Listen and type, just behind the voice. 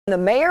The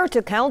mayor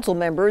to council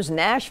members,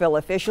 Nashville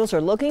officials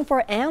are looking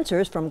for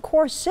answers from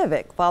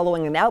CoreCivic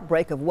following an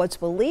outbreak of what's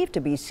believed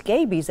to be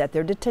scabies at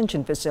their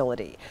detention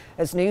facility.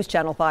 As News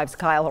Channel 5's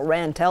Kyle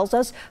Horan tells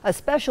us, a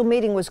special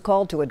meeting was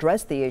called to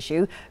address the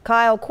issue.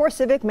 Kyle,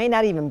 CoreCivic may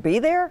not even be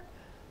there?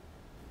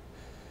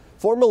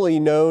 Formerly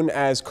known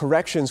as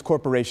Corrections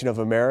Corporation of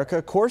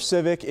America,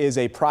 CoreCivic is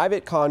a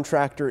private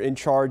contractor in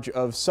charge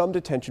of some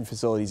detention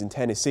facilities in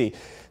Tennessee.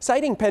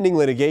 Citing pending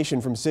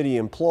litigation from city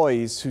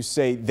employees who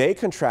say they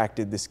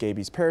contracted the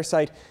scabies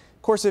parasite,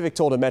 CoreCivic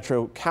told a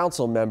Metro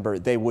Council member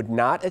they would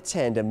not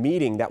attend a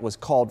meeting that was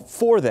called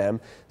for them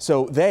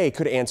so they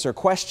could answer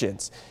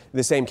questions.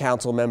 The same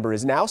council member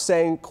is now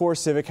saying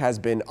CoreCivic has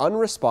been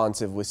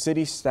unresponsive with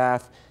city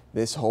staff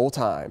this whole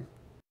time.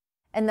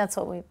 And that's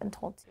what we've been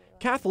told to.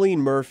 Kathleen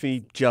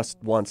Murphy just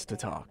wants to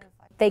talk.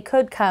 They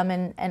could come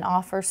and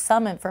offer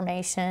some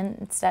information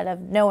instead of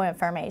no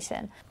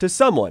information. To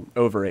someone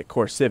over at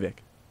CoreCivic.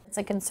 It's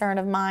a concern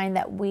of mine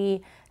that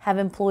we have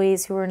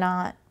employees who are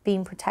not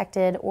being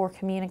protected or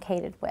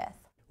communicated with.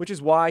 Which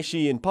is why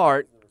she, in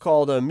part,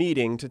 called a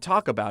meeting to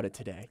talk about it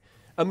today.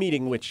 A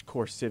meeting which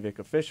CoreCivic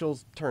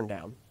officials turned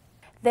down.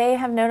 They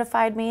have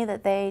notified me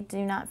that they do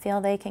not feel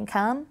they can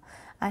come.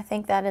 I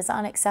think that is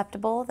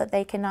unacceptable, that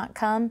they cannot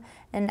come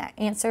and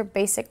answer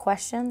basic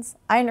questions.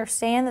 I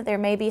understand that there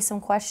may be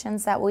some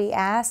questions that we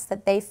ask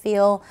that they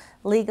feel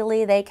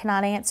legally they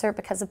cannot answer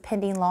because of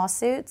pending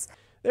lawsuits.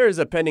 There is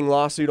a pending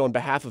lawsuit on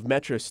behalf of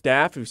Metro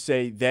staff who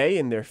say they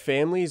and their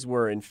families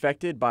were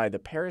infected by the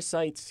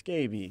parasite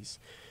scabies.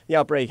 The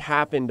outbreak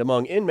happened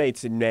among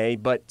inmates in May,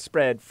 but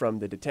spread from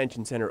the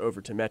detention center over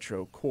to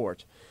Metro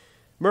Court.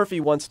 Murphy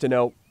wants to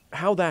know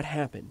how that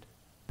happened.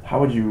 How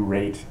would you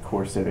rate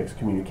CoreCivic's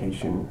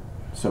communication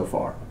so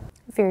far?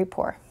 Very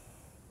poor.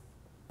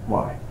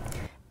 Why?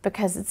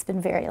 Because it's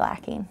been very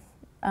lacking.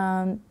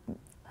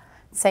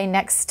 Say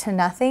next to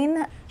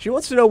nothing. She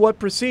wants to know what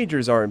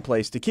procedures are in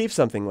place to keep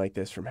something like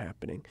this from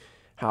happening,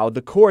 how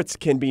the courts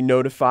can be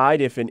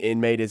notified if an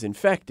inmate is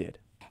infected.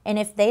 And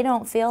if they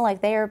don't feel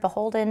like they are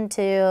beholden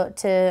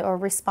to or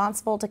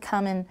responsible to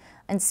come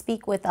and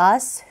speak with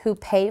us who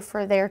pay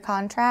for their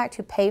contract,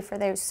 who pay for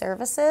their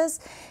services,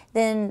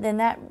 then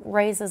that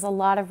raises a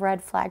lot of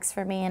red flags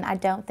for me, and I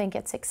don't think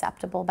it's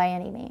acceptable by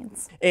any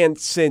means. And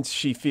since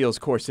she feels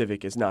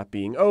CoreCivic is not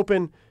being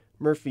open,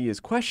 Murphy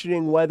is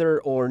questioning whether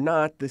or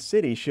not the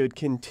city should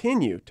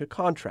continue to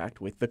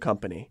contract with the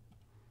company.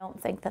 I don't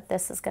think that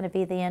this is going to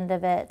be the end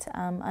of it,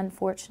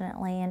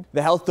 unfortunately.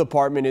 The health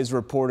department is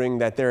reporting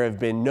that there have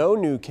been no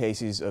new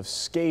cases of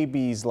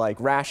scabies-like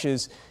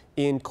rashes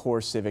in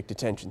CoreCivic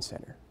Detention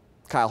Center.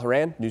 Kyle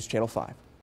Horan, News Channel 5.